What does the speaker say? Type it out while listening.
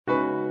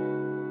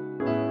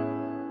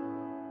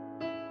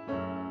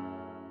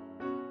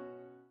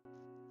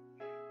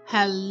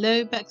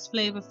Hello Bex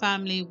Flavor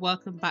family,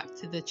 welcome back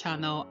to the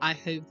channel. I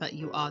hope that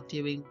you are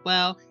doing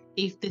well.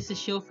 If this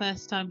is your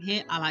first time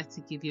here, I'd like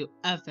to give you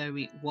a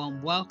very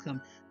warm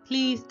welcome.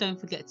 Please don't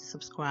forget to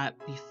subscribe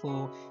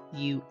before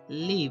you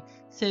leave.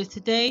 So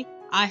today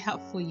I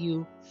have for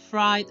you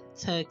fried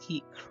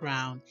turkey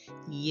crown.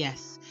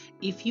 Yes,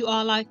 if you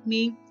are like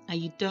me and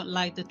you don't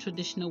like the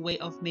traditional way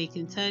of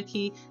making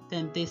turkey,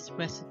 then this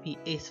recipe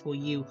is for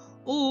you.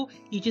 Or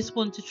you just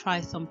want to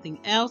try something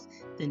else,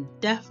 then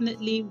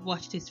definitely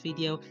watch this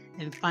video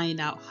and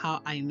find out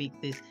how I make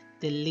this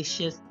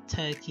delicious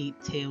turkey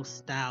tail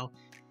style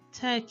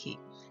turkey.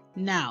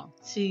 Now,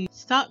 to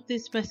start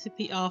this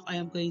recipe off, I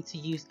am going to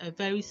use a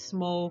very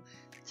small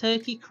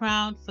turkey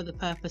crown for the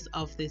purpose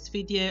of this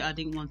video. I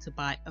didn't want to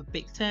buy a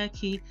big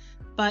turkey,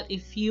 but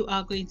if you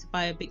are going to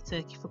buy a big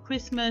turkey for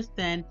Christmas,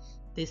 then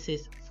this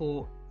is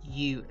for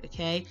you.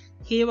 Okay,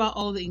 here are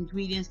all the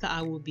ingredients that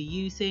I will be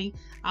using.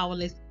 I will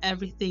list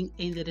everything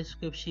in the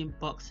description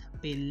box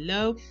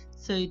below,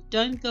 so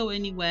don't go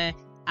anywhere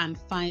and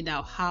find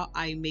out how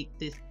I make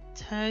this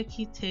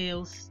turkey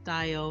tail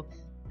style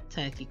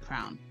turkey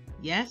crown.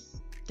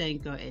 Yes,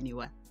 don't go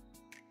anywhere.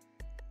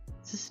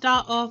 To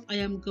start off, I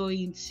am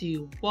going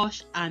to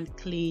wash and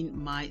clean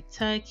my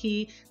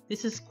turkey.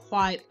 This is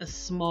quite a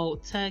small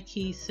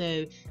turkey, so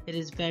it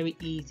is very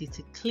easy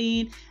to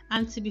clean,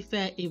 and to be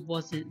fair, it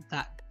wasn't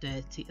that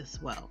dirty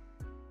as well.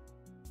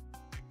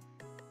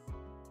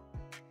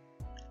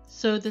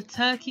 So the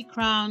turkey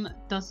crown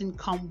doesn't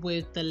come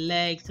with the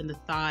legs and the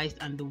thighs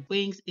and the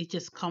wings, it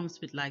just comes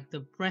with like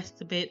the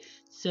breast bit.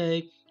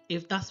 So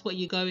if that's what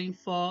you're going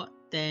for,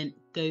 then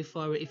go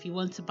for it. If you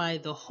want to buy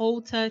the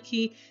whole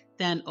turkey,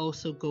 then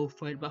also go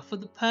for it. But for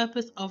the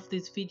purpose of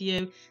this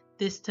video,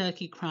 this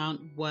turkey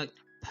crown worked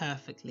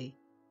perfectly.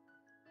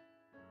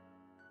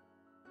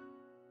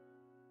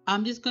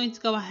 I'm just going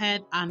to go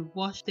ahead and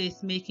wash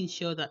this, making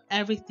sure that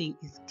everything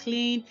is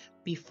clean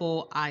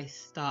before I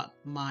start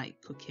my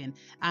cooking.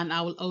 And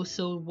I will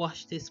also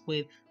wash this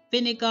with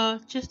vinegar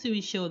just to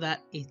ensure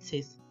that it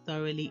is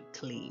thoroughly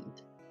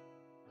cleaned.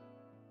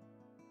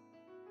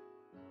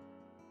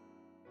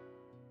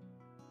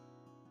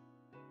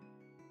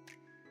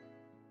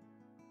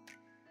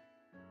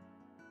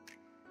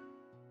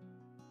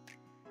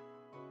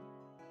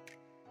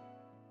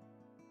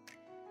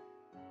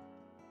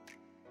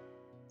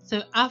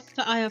 So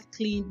after I have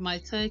cleaned my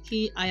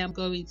turkey, I am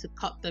going to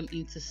cut them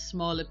into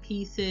smaller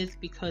pieces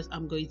because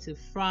I'm going to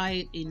fry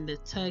it in the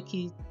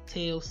turkey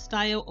tail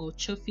style, or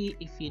Chofi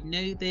if you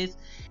know this,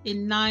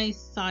 in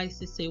nice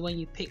sizes, so when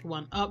you pick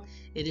one up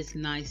it is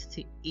nice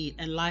to eat.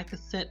 And like I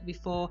said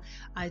before,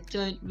 I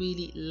don't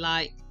really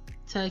like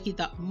turkey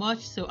that much,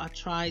 so I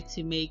try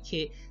to make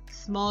it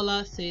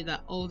smaller so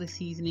that all the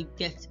seasoning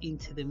gets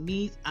into the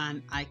meat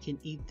and I can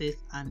eat this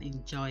and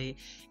enjoy it.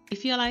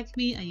 If you're like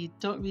me and you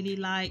don't really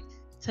like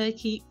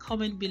turkey,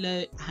 comment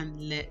below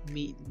and let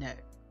me know.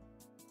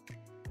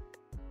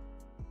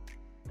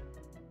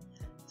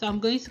 So I'm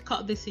going to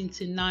cut this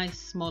into nice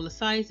smaller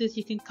sizes.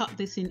 You can cut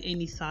this in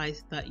any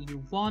size that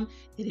you want,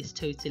 it is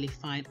totally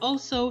fine.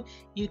 Also,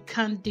 you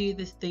can do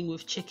this thing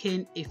with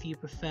chicken if you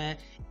prefer,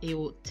 it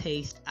will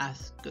taste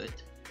as good.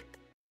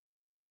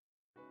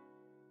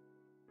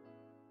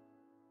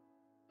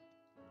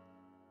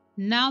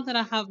 Now that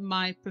I have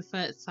my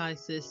preferred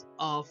sizes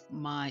of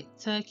my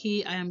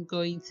turkey, I am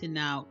going to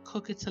now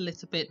cook it a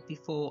little bit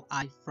before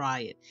I fry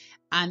it.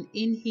 And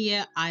in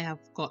here I have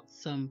got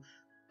some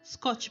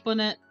Scotch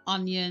bonnet,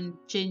 onion,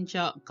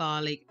 ginger,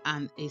 garlic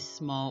and a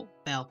small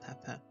bell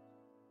pepper.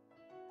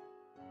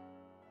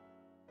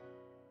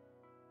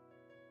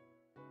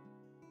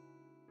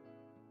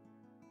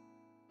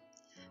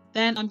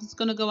 Then I'm just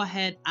going to go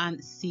ahead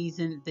and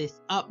season this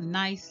up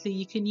nicely.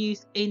 You can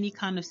use any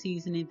kind of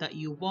seasoning that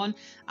you want.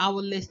 I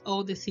will list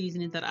all the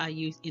seasoning that I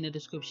use in the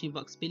description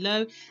box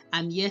below.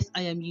 And yes,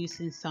 I am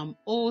using some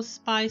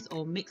allspice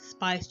or mixed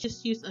spice.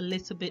 Just use a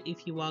little bit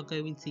if you are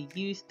going to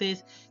use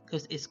this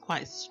because it's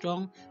quite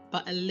strong,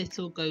 but a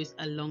little goes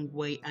a long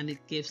way and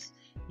it gives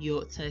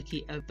your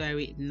turkey a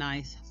very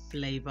nice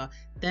flavor.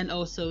 Then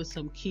also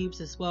some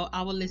cubes as well.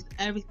 I will list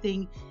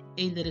everything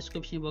in the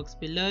description box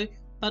below,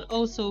 but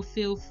also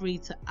feel free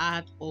to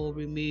add or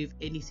remove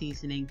any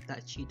seasoning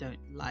that you don't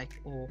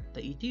like or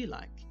that you do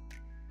like.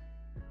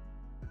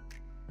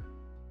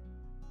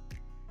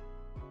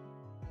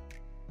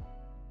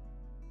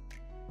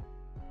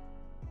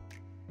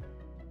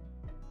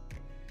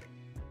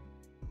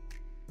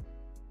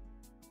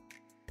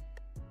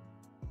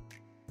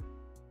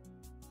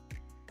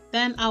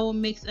 Then I will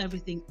mix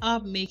everything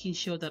up, making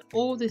sure that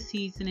all the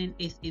seasoning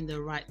is in the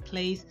right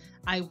place.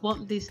 I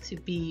want this to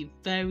be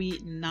very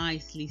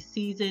nicely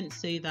seasoned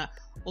so that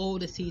all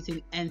the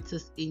seasoning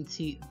enters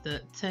into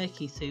the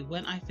turkey. So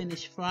when I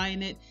finish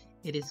frying it,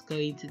 it is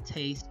going to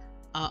taste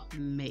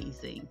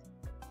amazing.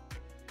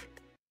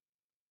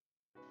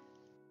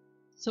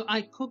 So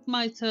I cooked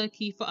my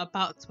turkey for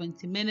about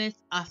 20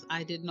 minutes as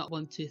I did not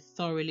want to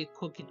thoroughly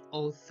cook it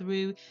all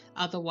through.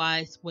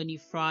 Otherwise, when you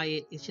fry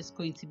it, it's just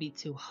going to be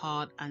too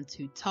hard and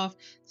too tough.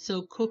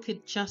 So cook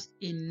it just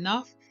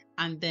enough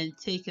and then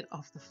take it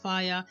off the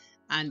fire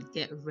and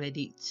get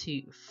ready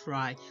to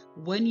fry.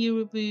 When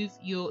you remove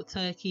your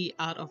turkey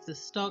out of the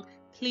stock,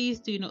 please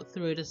do not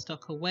throw the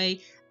stock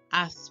away,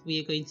 as we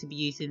are going to be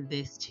using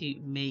this to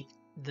make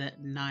the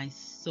nice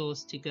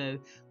sauce to go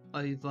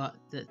over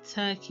the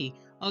turkey.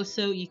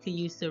 Also, you can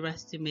use the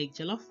rest to make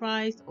jollof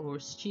rice or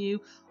stew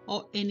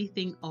or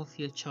anything of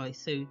your choice,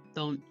 so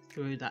don't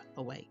throw that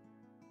away.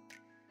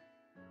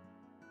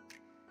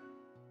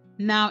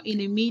 Now, in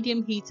a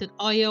medium heated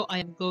oil, I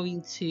am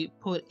going to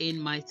put in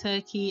my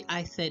turkey.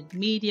 I said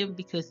medium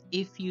because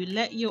if you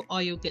let your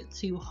oil get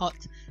too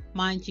hot,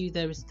 mind you,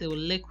 there is still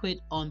liquid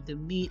on the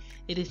meat.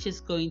 It is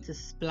just going to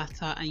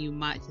splatter and you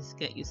might just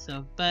get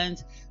yourself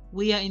burnt.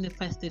 We are in the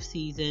festive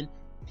season.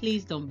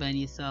 Please don't burn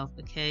yourself,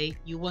 okay?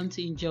 You want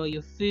to enjoy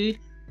your food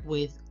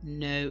with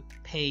no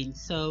pain.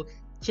 So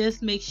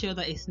just make sure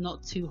that it's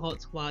not too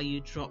hot while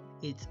you drop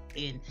it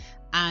in,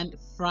 and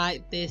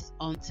fry this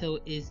until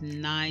it's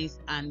nice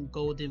and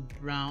golden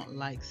brown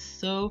like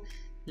so.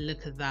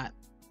 Look at that,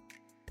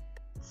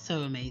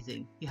 so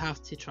amazing. You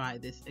have to try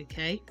this,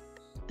 okay?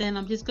 Then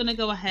I'm just gonna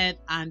go ahead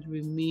and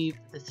remove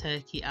the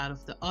turkey out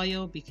of the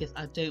oil because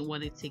I don't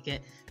want it to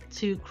get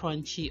too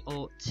crunchy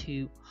or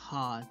too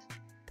hard.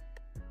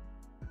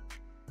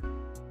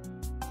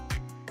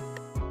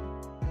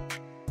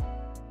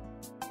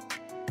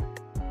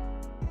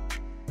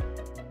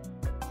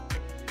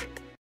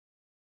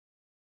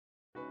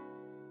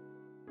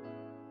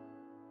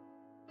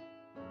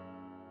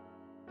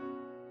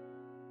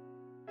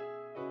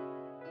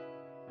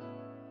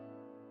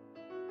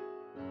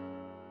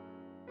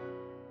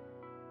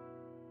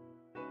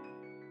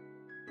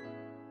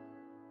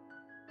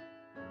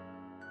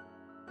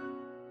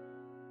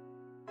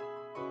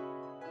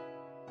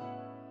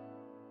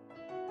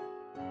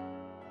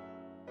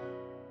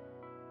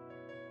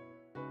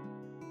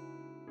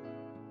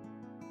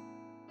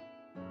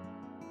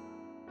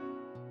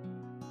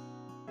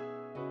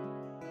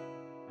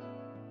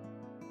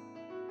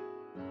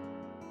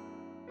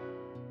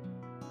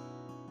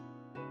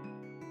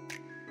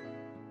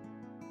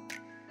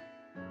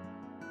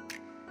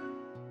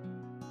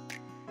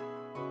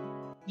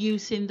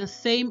 Using the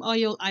same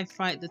oil I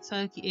fried the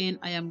turkey in,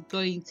 I am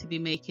going to be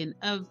making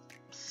a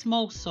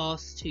small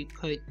sauce to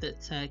coat the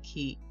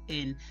turkey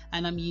in,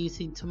 and I'm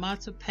using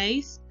tomato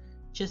paste,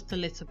 just a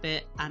little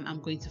bit, and I'm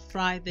going to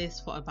fry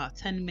this for about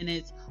 10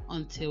 minutes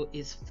until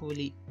it's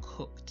fully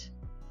cooked.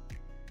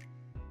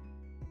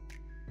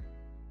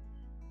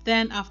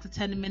 Then after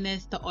 10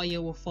 minutes, the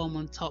oil will form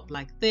on top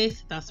like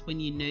this. That's when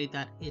you know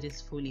that it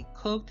is fully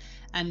cooked.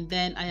 And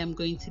then I am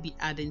going to be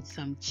adding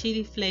some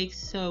chili flakes.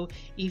 So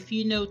if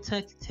you know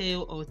turkey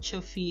tail or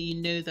chofi,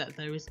 you know that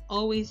there is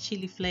always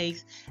chili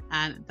flakes,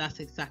 and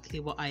that's exactly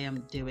what I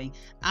am doing.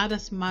 Add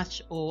as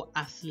much or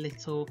as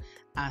little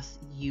as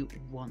you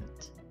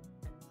want.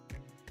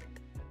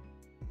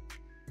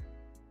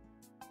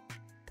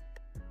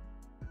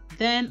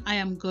 Then I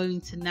am going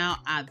to now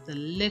add the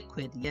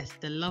liquid, yes,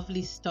 the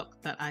lovely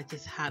stock that I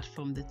just had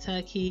from the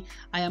turkey.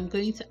 I am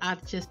going to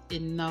add just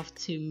enough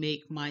to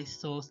make my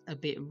sauce a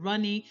bit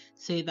runny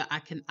so that I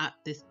can add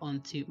this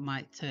onto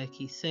my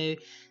turkey. So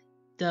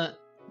the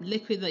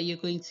liquid that you're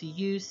going to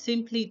use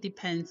simply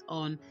depends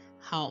on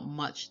how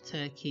much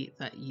turkey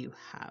that you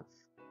have.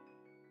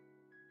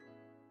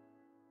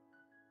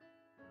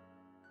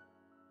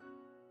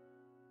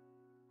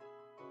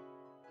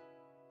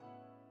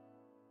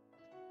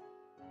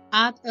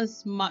 Add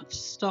as much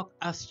stock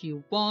as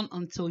you want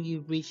until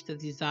you reach the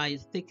desired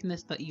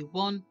thickness that you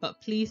want,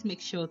 but please make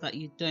sure that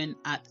you don't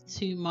add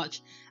too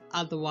much,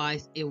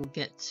 otherwise it will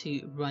get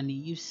too runny.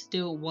 You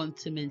still want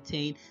to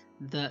maintain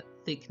the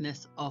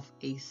thickness of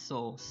a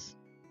sauce.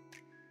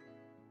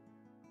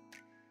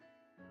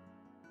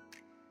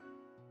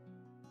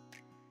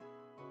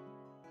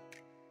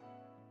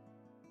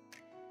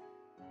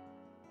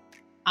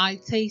 I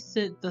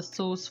tasted the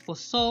sauce for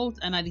salt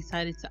and I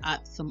decided to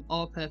add some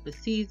all-purpose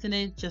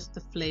seasoning just to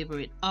flavor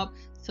it up.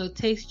 So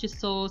taste your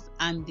sauce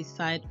and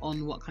decide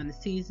on what kind of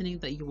seasoning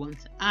that you want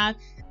to add,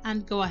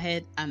 and go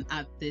ahead and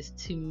add this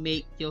to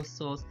make your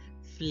sauce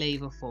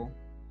flavorful.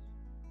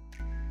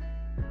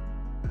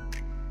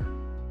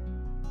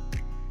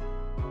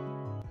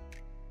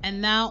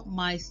 And now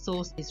my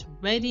sauce is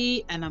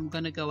ready, and I'm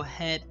gonna go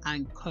ahead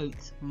and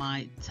coat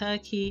my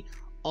turkey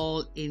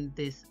all in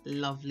this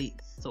lovely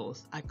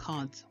sauce. I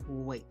can't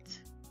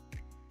wait.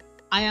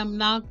 I am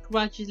now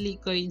gradually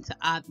going to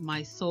add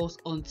my sauce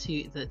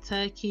onto the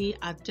turkey.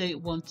 I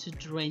don't want to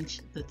drench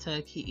the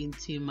turkey in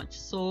too much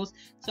sauce,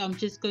 so I'm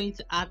just going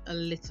to add a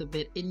little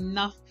bit,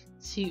 enough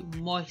to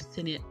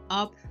moisten it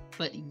up,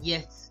 but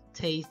yet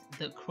taste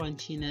the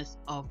crunchiness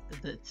of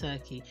the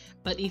turkey.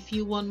 But if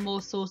you want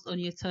more sauce on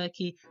your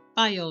turkey,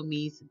 by all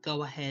means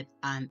go ahead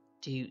and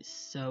do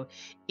so.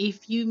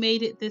 If you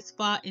made it this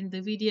far in the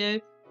video,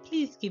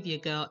 please give your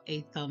girl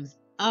a thumbs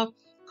up,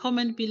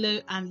 Comment below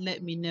and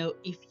let me know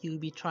if you'll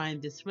be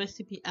trying this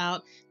recipe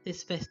out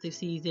this festive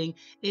season.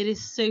 It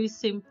is so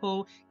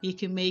simple. You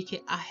can make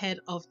it ahead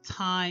of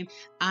time,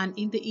 and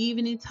in the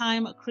evening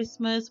time at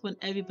Christmas when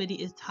everybody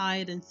is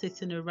tired and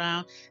sitting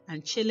around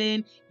and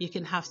chilling, you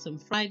can have some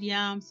fried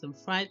yam, some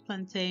fried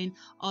plantain,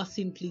 or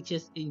simply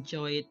just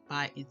enjoy it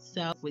by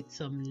itself with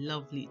some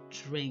lovely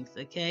drinks.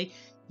 Okay,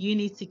 you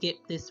need to give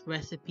this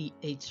recipe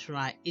a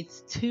try.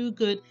 It's too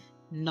good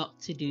not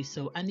to do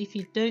so. And if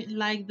you don't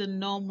like the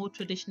normal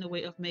traditional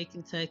way of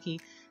making turkey,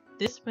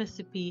 this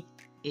recipe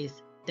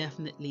is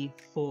definitely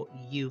for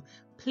you.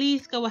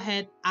 Please go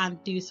ahead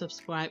and do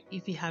subscribe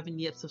if you haven't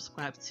yet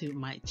subscribed to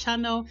my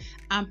channel,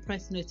 and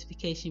press the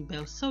notification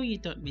bell so you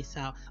don't miss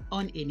out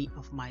on any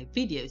of my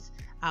videos.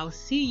 I'll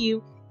see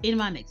you in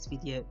my next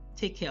video.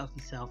 Take care of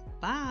yourself.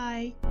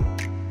 Bye.